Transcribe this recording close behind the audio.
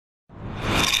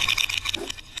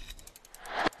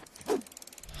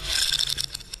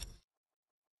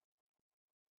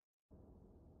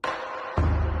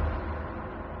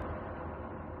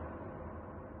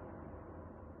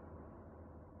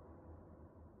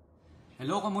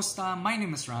Hello, kamusta? My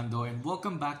name is Rando and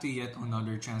welcome back to yet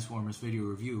another Transformers video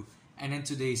review. And in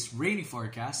today's rainy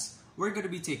forecast, we're going to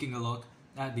be taking a look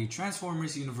at the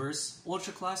Transformers Universe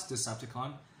Ultra Class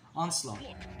Decepticon Onslaught.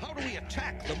 Look, how do we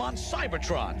attack them on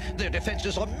Cybertron? Their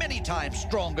defenses are many times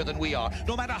stronger than we are,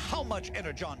 no matter how much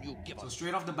energon you give us. So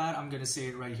straight off the bat, I'm going to say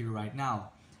it right here, right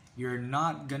now. You're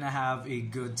not going to have a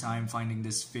good time finding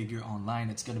this figure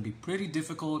online. It's going to be pretty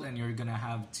difficult and you're going to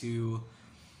have to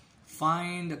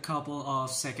find a couple of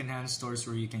secondhand stores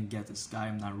where you can get this guy.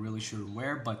 I'm not really sure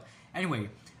where, but anyway,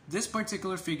 this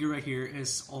particular figure right here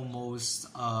is almost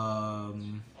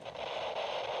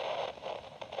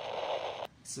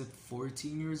is it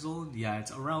 14 years old? Yeah,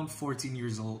 it's around 14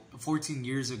 years old. 14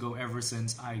 years ago, ever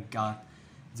since I got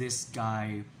this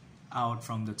guy out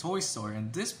from the toy store.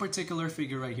 And this particular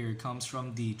figure right here comes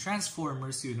from the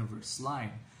Transformers Universe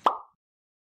line.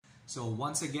 So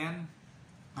once again,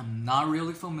 I'm not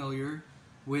really familiar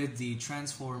with the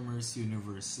Transformers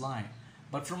Universe line.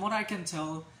 But from what I can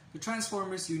tell, the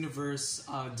Transformers Universe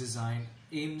design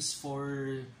aims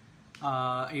for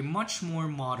a much more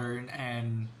modern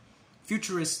and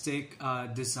futuristic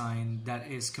design that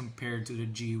is compared to the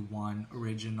G1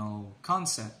 original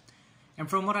concept. And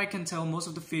from what I can tell, most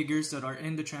of the figures that are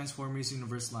in the Transformers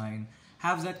Universe line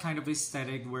have that kind of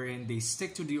aesthetic wherein they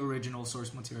stick to the original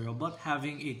source material but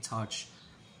having a touch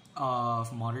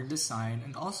of modern design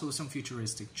and also some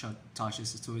futuristic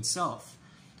touches to itself.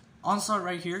 Onslaught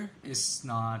right here is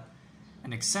not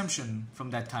an exemption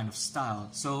from that kind of style.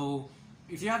 So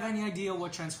if you have any idea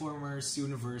what Transformers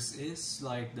Universe is,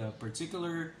 like the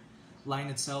particular line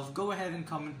itself, go ahead and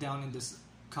comment down in this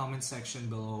comment section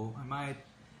below. I might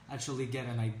actually get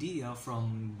an idea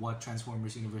from what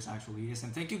Transformers Universe actually is.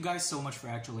 And thank you guys so much for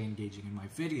actually engaging in my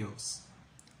videos.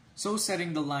 So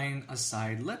setting the line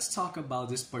aside, let's talk about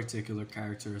this particular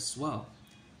character as well.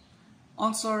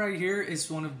 Onslaught right here is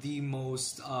one of the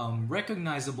most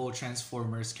recognizable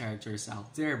Transformers characters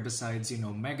out there, besides, you know,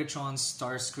 Megatron,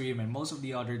 Starscream, and most of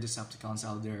the other Decepticons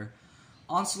out there.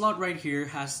 Onslaught right here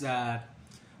has that,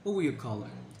 what would you call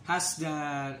it? Has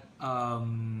that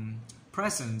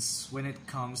presence when it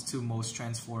comes to most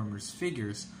Transformers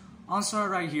figures. Onslaught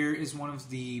right here is one of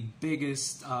the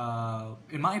biggest,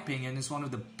 in my opinion, is one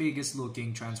of the biggest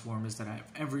looking Transformers that I've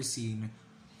ever seen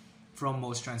from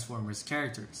most Transformers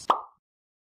characters.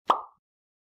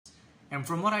 And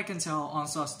from what I can tell,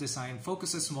 Onslaught's design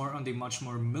focuses more on the much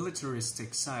more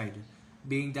militaristic side,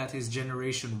 being that his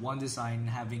Generation 1 design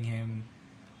having him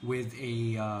with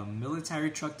a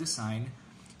military truck design,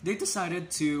 they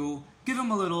decided to give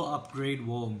him a little upgrade.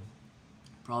 Well,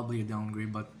 probably a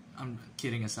downgrade, but I'm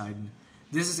kidding aside.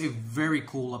 This is a very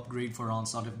cool upgrade for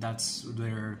Onslaught if that's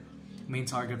their main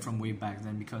target from way back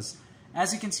then, because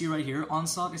as you can see right here,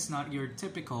 Onslaught is not your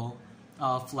typical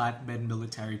flatbed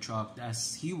military truck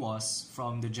as he was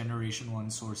from the Generation 1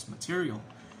 source material.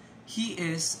 He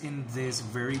is in this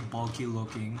very bulky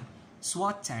looking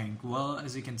SWAT tank. Well,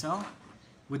 as you can tell,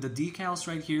 with the decals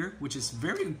right here, which is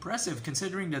very impressive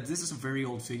considering that this is a very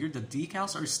old figure, the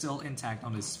decals are still intact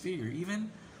on this figure. Even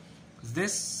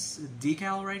this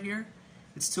decal right here,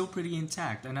 it's still pretty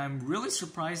intact, and I'm really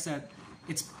surprised that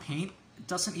its paint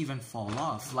doesn't even fall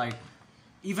off. Like,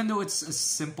 even though it's a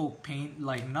simple paint,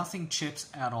 like nothing chips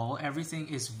at all, everything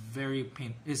is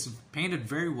painted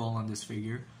very well on this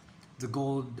figure. The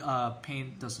gold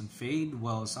paint doesn't fade.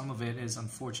 Well, some of it is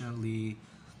unfortunately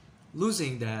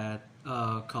losing that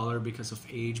color because of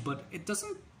age, but it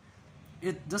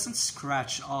doesn't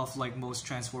scratch off like most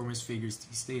Transformers figures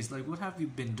these days. Like, what have you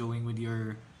been doing with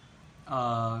your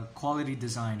quality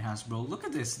design, Hasbro? Look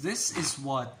at this. This is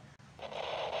what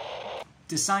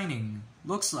designing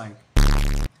looks like.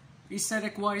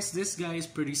 Aesthetic wise, this guy is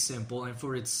pretty simple, and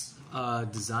for its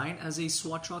design as a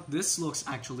SWAT truck, this looks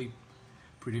actually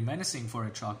pretty menacing for a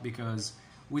truck, because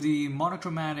with the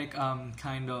monochromatic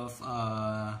kind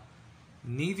of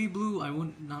navy blue, I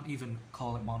would not even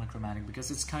call it monochromatic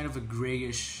because it's kind of a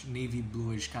grayish navy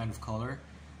bluish kind of color,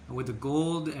 and with the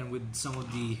gold and with some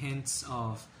of the hints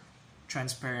of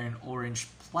transparent orange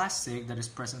plastic that is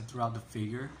present throughout the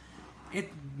figure, it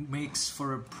makes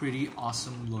for a pretty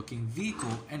awesome looking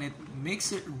vehicle, and it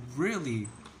makes it really,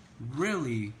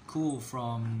 really cool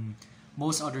from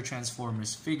most other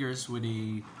Transformers figures with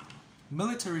a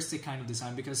militaristic kind of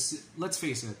design. Because let's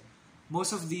face it,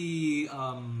 most of the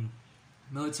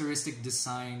militaristic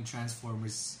design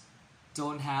Transformers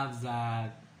don't have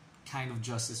that kind of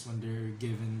justice when they're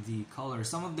given the color.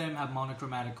 Some of them have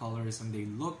monochromatic colors and they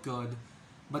look good,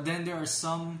 but then there are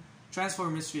some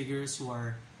Transformers figures who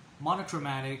are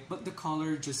monochromatic, but the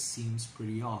color just seems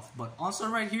pretty off. But also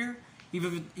right here,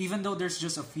 even though there's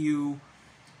just a few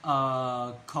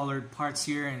colored parts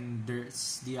here, and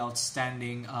there's the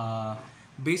outstanding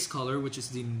base color, which is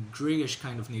the grayish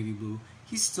kind of navy blue.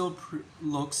 He still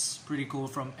looks pretty cool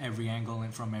from every angle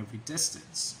and from every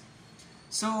distance.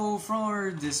 So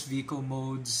for this vehicle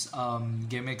mode's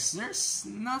gimmicks, there's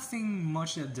nothing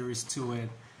much that there is to it.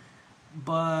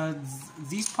 But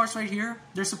these parts right here,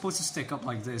 they're supposed to stick up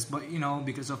like this. But you know,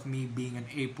 because of me being an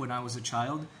ape when I was a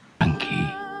child,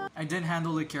 I didn't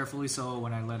handle it carefully, so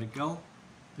when I let it go,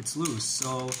 it's loose.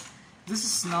 So this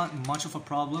is not much of a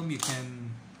problem.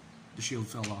 The shield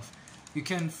fell off. You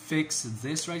can fix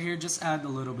this right here. Just add a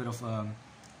little bit of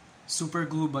super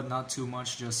glue, but not too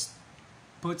much. Just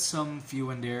put some few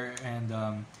in there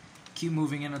and keep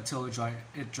moving it until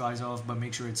it dries off, but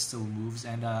make sure it still moves.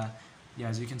 And yeah,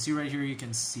 as you can see right here, you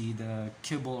can see the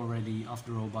kibble already of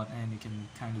the robot, and you can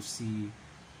kind of see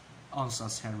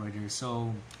Onslaught's head right here.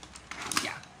 So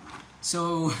yeah,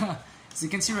 so as you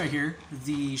can see right here,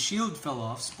 the shield fell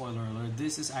off. Spoiler alert,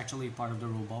 this is actually part of the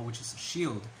robot, which is a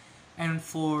shield. And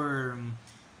for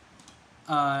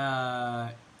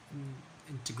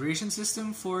integration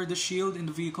system for the shield in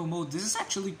the vehicle mode, this is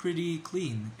actually pretty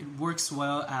clean. It works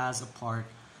well as a part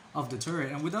of the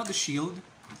turret, and without the shield,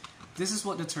 this is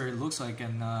what the turret looks like,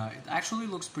 and it actually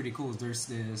looks pretty cool. There's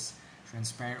this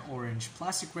transparent orange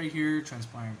plastic right here,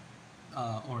 transparent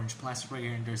orange plastic right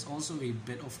here, and there's also a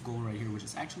bit of gold right here, which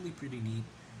is actually pretty neat.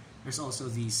 There's also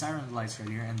the siren lights right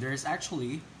here, and there's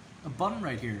actually a button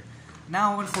right here.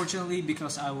 Now, unfortunately,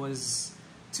 because I was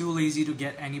too lazy to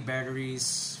get any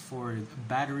batteries for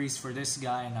this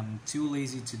guy, and I'm too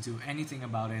lazy to do anything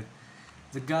about it,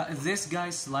 this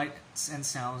guy's lights and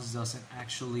sounds doesn't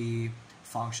actually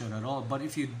function at all. But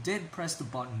if you did press the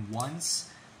button once,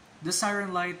 the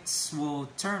siren lights will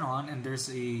turn on, and there's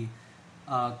a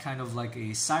kind of like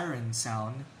a siren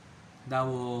sound that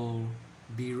will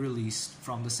be released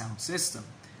from the sound system.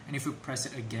 And if you press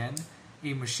it again,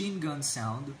 a machine gun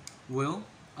sound will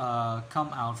come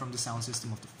out from the sound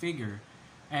system of the figure.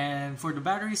 And for the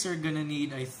batteries, you're gonna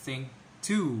need, I think,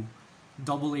 2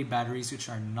 AA batteries, which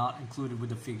are not included with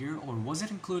the figure. Or was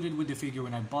it included with the figure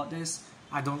when I bought this?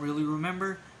 I don't really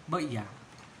remember, but yeah.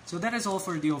 So that is all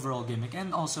for the overall gimmick.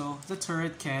 And also, the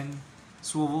turret can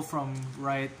swivel from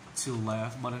right to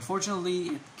left, but unfortunately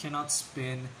it cannot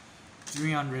spin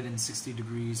 360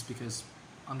 degrees because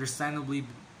understandably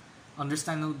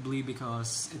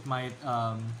because it might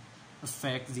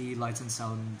affect the lights and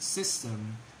sound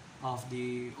system of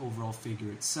the overall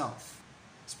figure itself.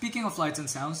 Speaking of lights and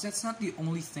sounds, that's not the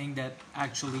only thing that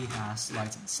actually has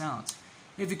lights and sounds.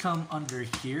 If you come under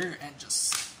here and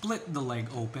just split the leg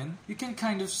open, you can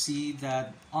kind of see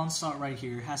that Onslaught right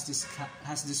here has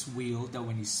this wheel that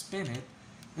when you spin it,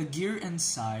 a gear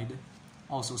inside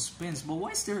also spins. But why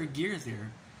is there a gear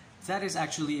there? That is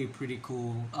actually a pretty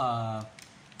cool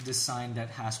design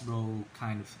that Hasbro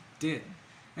kind of did.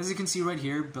 As you can see right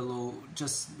here below,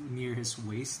 just near his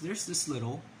waist, there's this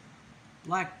little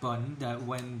black button that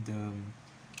when the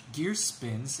gear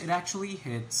spins, it actually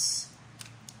hits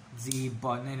the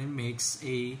button and it makes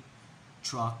a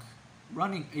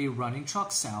running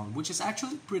truck sound, which is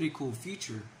actually a pretty cool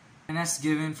feature. And that's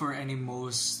given for any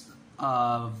most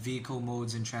vehicle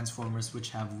modes in Transformers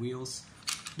which have wheels.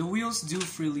 The wheels do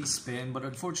freely spin, but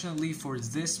unfortunately for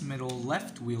this middle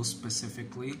left wheel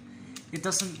specifically, it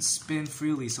doesn't spin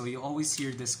freely, so you always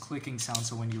hear this clicking sound.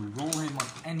 So when you roll him on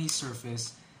any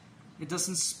surface, it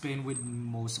doesn't spin with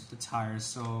most of the tires,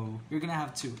 so you're gonna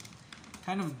have to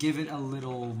kind of give it a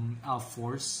little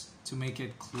force to make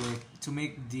it click, to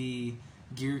make the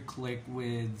gear click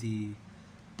with the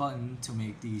button to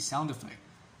make the sound effect.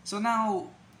 So now,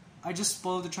 I just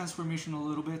spoiled the transformation a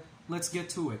little bit. Let's get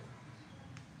to it.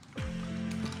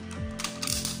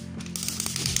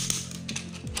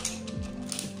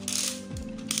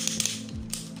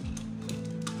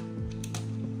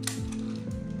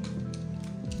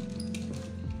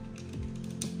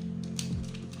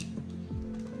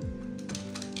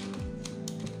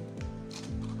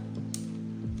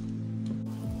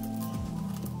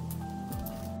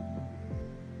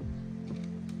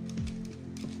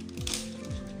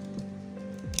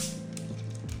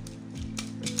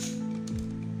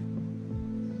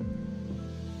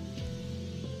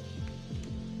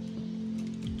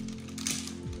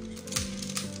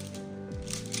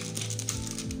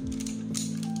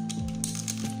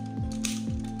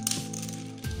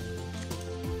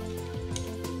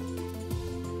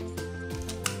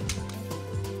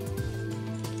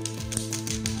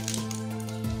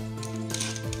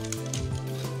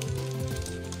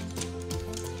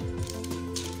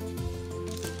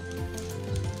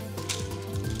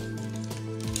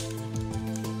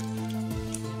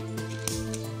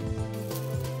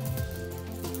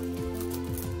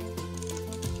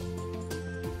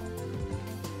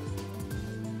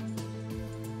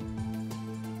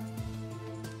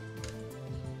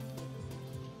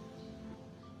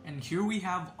 here we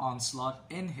have Onslaught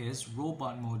in his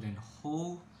robot mode, and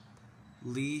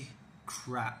holy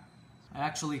crap. I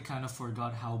actually kind of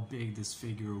forgot how big this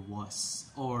figure was,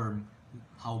 or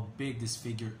how big this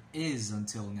figure is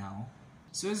until now.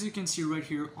 So as you can see right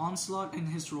here, Onslaught in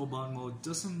his robot mode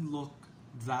doesn't look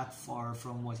that far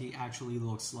from what he actually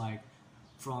looks like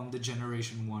from the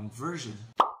Generation 1 version.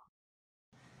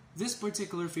 This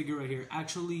particular figure right here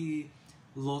actually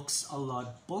looks a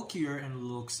lot bulkier and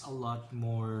looks a lot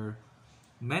more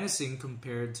menacing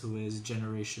compared to his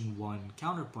Generation 1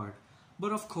 counterpart.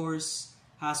 But of course,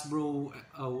 Hasbro,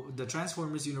 the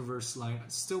Transformers universe line,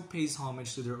 still pays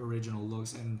homage to their original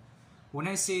looks, and when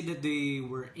I say that they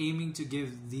were aiming to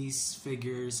give these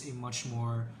figures a much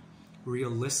more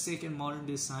realistic and modern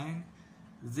design,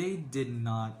 they did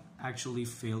not actually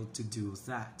fail to do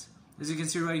that. As you can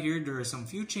see right here, there are some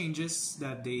few changes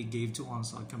that they gave to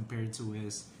Onslaught compared to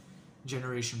his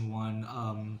Generation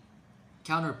 1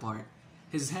 counterpart.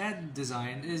 His head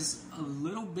design is a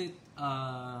little bit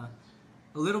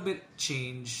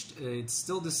changed. It's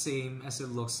still the same as it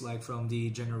looks like from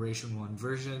the Generation 1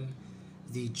 version.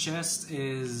 The chest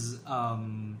is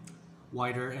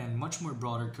wider and much more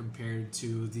broader compared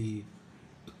to the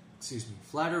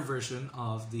flatter version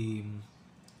of the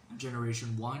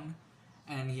Generation 1.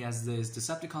 And he has this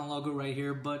Decepticon logo right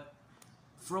here, but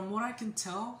from what I can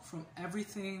tell, from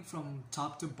everything from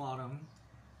top to bottom,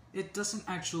 it doesn't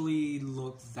actually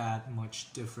look that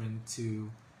much different to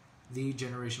the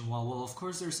Generation 1. Well, of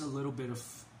course, there's a little bit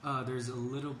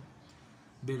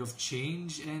of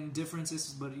change and differences,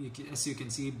 but as you can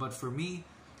see, but for me,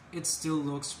 it still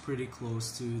looks pretty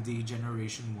close to the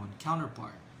Generation 1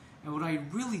 counterpart. And what I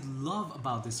really love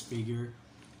about this figure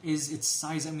is its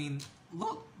size. I mean,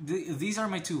 look, these are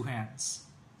my two hands.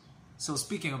 So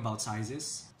speaking about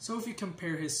sizes, so if you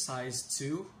compare his size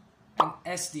to an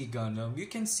SD Gundam, you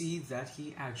can see that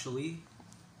he actually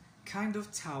kind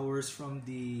of towers from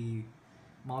the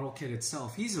model kit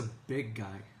itself. He's a big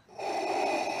guy.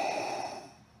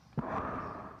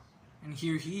 And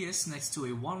here he is next to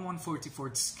a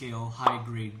 1/144th scale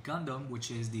high-grade Gundam,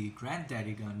 which is the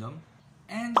Granddaddy Gundam.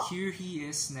 And here he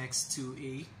is next to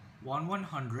a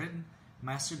 1/100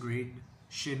 Master Grade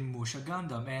Shin Musha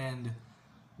Gundam. And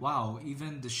wow,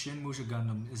 even the Shin Musha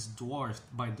Gundam is dwarfed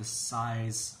by the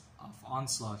size of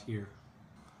Onslaught here.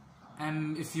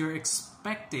 And if you're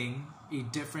expecting a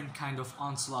different kind of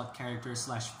Onslaught character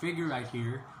slash figure right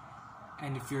here,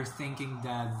 and if you're thinking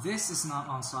that this is not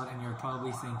Onslaught and you're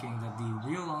probably thinking that the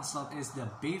real Onslaught is the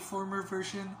Bayformer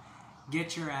version,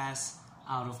 get your ass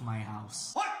out of my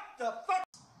house. What the fuck?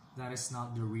 That is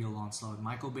not the real Onslaught.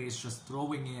 Michael Bay is just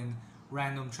throwing in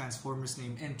random Transformers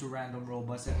name into random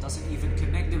robots that doesn't even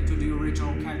connect them to the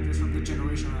original characters from the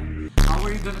Generation 1. How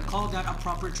are you gonna call that a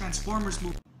proper Transformers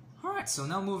movie? Alright, so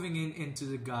now moving into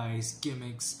the guy's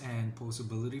gimmicks and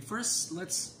posability. First,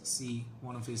 let's see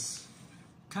one of his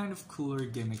kind of cooler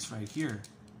gimmicks right here.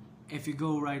 If you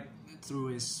go right through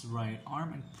his right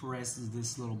arm and press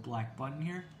this little black button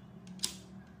here,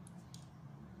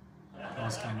 that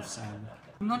was kind of sad.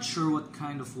 I'm not sure what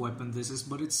kind of weapon this is,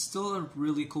 but it's still a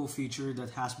really cool feature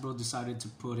that Hasbro decided to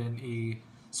put in a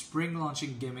spring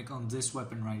launching gimmick on this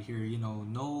weapon right here. You know,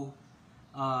 no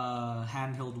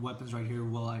handheld weapons right here.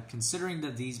 Well, considering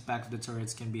that these back of the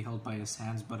turrets can be held by his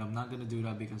hands, but I'm not gonna do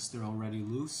that because they're already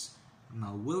loose. I'm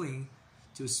not willing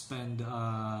to spend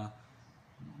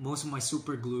most of my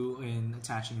super glue in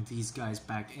attaching these guys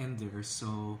back in there.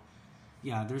 So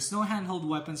yeah, there's no handheld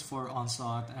weapons for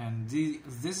Onslaught, and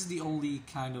this is the only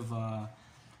kind of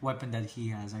weapon that he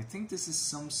has. I think this is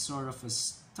some sort of a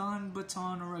stun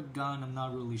baton or a gun. I'm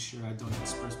not really sure. I don't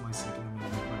express myself in a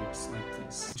manner, but it's like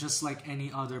this. Just like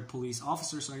any other police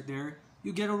officers right there,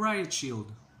 you get a riot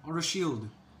shield or a shield,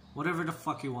 whatever the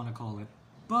fuck you want to call it.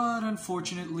 But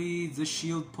unfortunately, the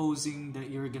shield posing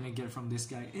that you're gonna get from this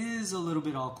guy is a little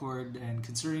bit awkward, and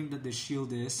considering that the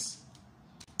shield is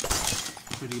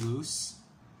pretty loose,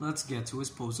 let's get to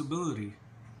his posability.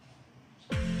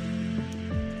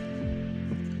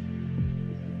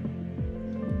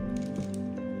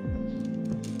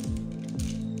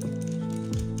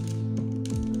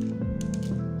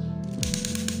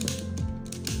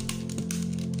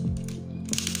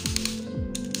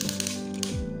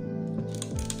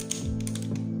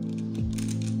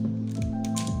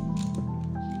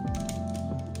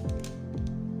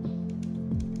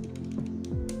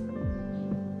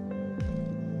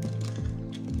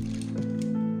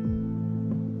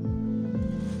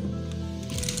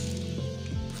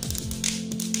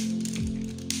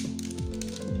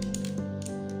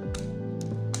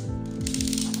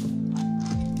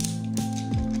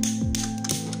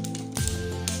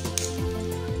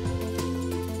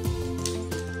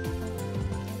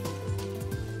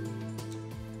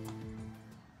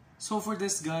 So for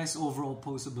this guy's overall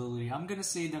posability, I'm gonna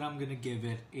say that I'm gonna give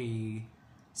it a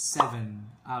 7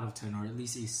 out of 10, or at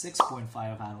least a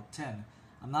 6.5 out of 10.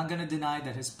 I'm not gonna deny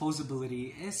that his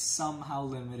posability is somehow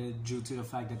limited due to the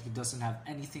fact that he doesn't have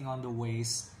anything on the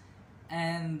waist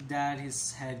and that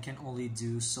his head can only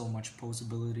do so much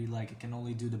posability, like it can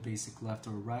only do the basic left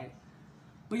or right.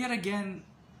 But yet again,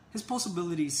 his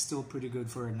posability is still pretty good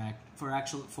for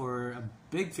a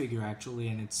big figure actually,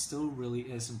 and it still really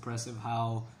is impressive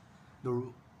how the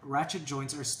ratchet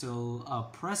joints are still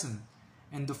present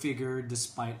in the figure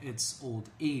despite its old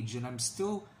age. And I'm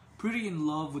still pretty in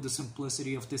love with the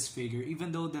simplicity of this figure,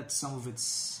 even though that some of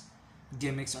its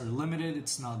gimmicks are limited.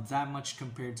 It's not that much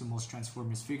compared to most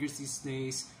Transformers figures these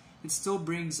days. It still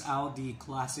brings out the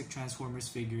classic Transformers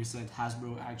figures that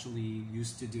Hasbro actually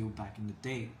used to do back in the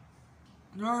day.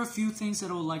 There are a few things that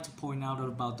I would like to point out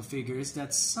about the figure, is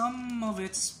that some of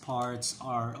its parts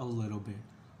are a little bit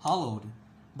hollowed,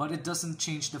 but it doesn't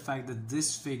change the fact that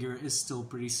this figure is still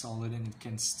pretty solid and it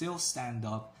can still stand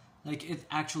up. Like, it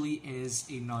actually is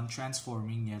a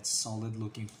non-transforming yet solid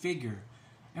looking figure.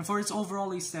 And for its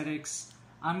overall aesthetics,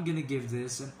 I'm gonna give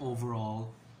this an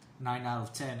overall 9 out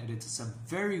of 10. It is a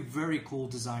very, very cool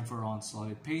design for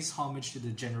Onslaught. It pays homage to the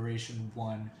Generation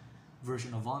 1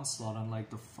 version of Onslaught, unlike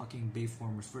the fucking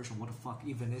Bayformers version. What the fuck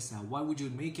even is that? Why would you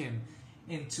make him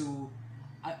into...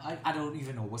 I don't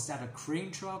even know. Was that a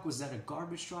crane truck? Was that a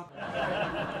garbage truck?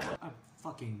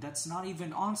 That's not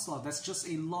even Onslaught. That's just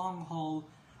a long haul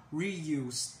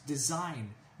reuse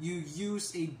design. You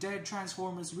use a dead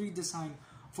Transformers redesign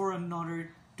for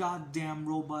another goddamn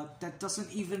robot that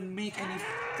doesn't even make any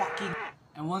fucking...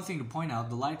 And one thing to point out,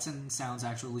 the lights and sounds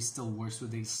actually still works with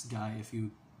this guy if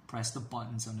you press the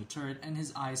buttons on the turret, and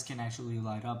his eyes can actually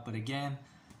light up. But again,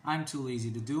 I'm too lazy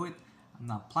to do it. I'm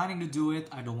not planning to do it.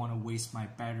 I don't want to waste my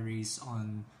batteries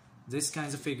on this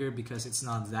kinds of figure because it's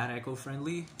not that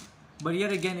eco-friendly. But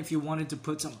yet again, if you wanted to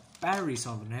put some batteries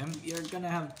on him, you're gonna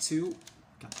have to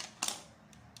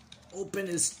open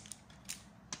his...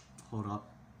 Hold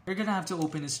up. You're gonna have to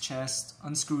open his chest,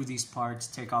 unscrew these parts,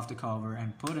 take off the cover,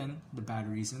 and put in the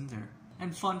batteries in there.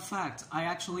 And fun fact, I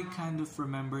actually kind of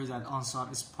remember that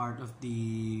Onslaught is part of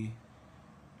the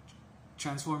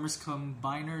Transformers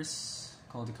Combiners,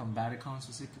 called the Combaticons.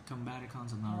 Was it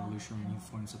Combaticons? I'm not really sure any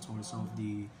forms of torso of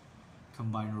the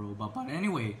Combiner robot. But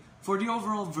anyway, for the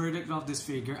overall verdict of this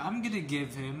figure, I'm gonna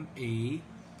give him a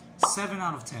 7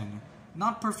 out of 10.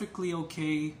 Not perfectly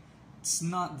okay. It's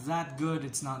not that good,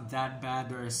 it's not that bad.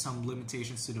 There are some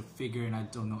limitations to the figure and I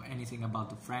don't know anything about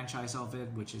the franchise of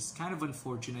it, which is kind of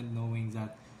unfortunate, knowing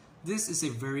that this is a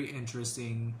very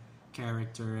interesting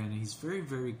character and he's very,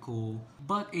 very cool.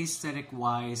 But aesthetic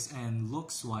wise and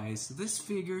looks wise, this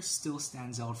figure still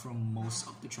stands out from most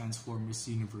of the Transformers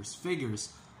universe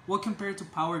figures. Well, compared to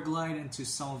Power Glide and to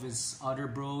some of his other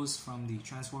bros from the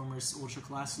Transformers Ultra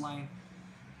Class line,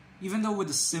 even though with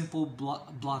the simple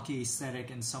blocky aesthetic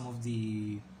and some of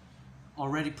the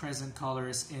already present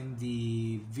colors in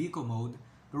the vehicle mode,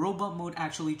 the robot mode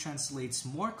actually translates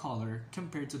more color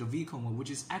compared to the vehicle mode,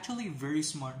 which is actually a very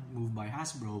smart move by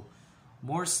Hasbro.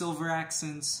 More silver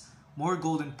accents, more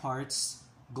golden parts,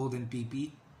 golden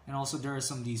PP, and also there are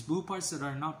some of these blue parts that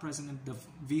are not present in the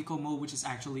vehicle mode, which is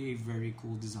actually a very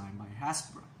cool design by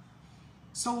Hasbro.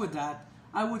 So with that,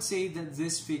 I would say that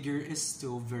this figure is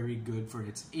still very good for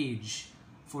its age.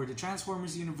 For the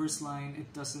Transformers Universe line,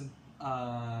 it doesn't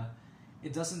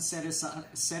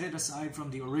set it aside from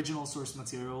the original source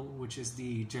material, which is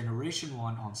the Generation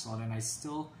 1 Onslaught, and I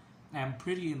still am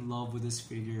pretty in love with this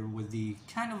figure with the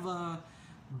kind of a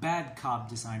bad cop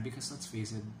design, because let's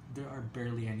face it, there are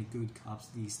barely any good cops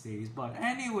these days. But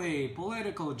anyway,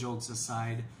 political jokes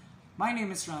aside, my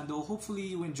name is Rando. Hopefully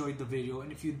you enjoyed the video,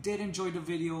 and if you did enjoy the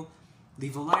video,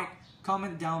 leave a like,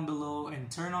 comment down below, and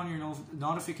turn on your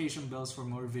notification bells for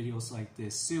more videos like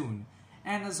this soon.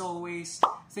 And as always,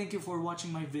 thank you for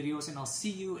watching my videos, and I'll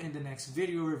see you in the next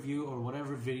video review or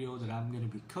whatever video that I'm going to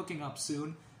be cooking up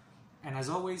soon. And as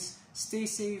always, stay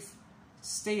safe,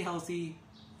 stay healthy,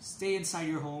 stay inside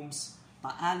your homes.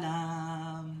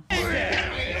 Paalam!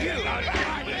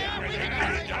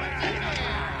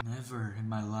 Never in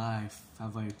my life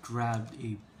have I grabbed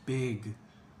a big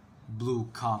blue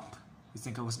cup. You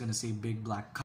think I was gonna say big black cup?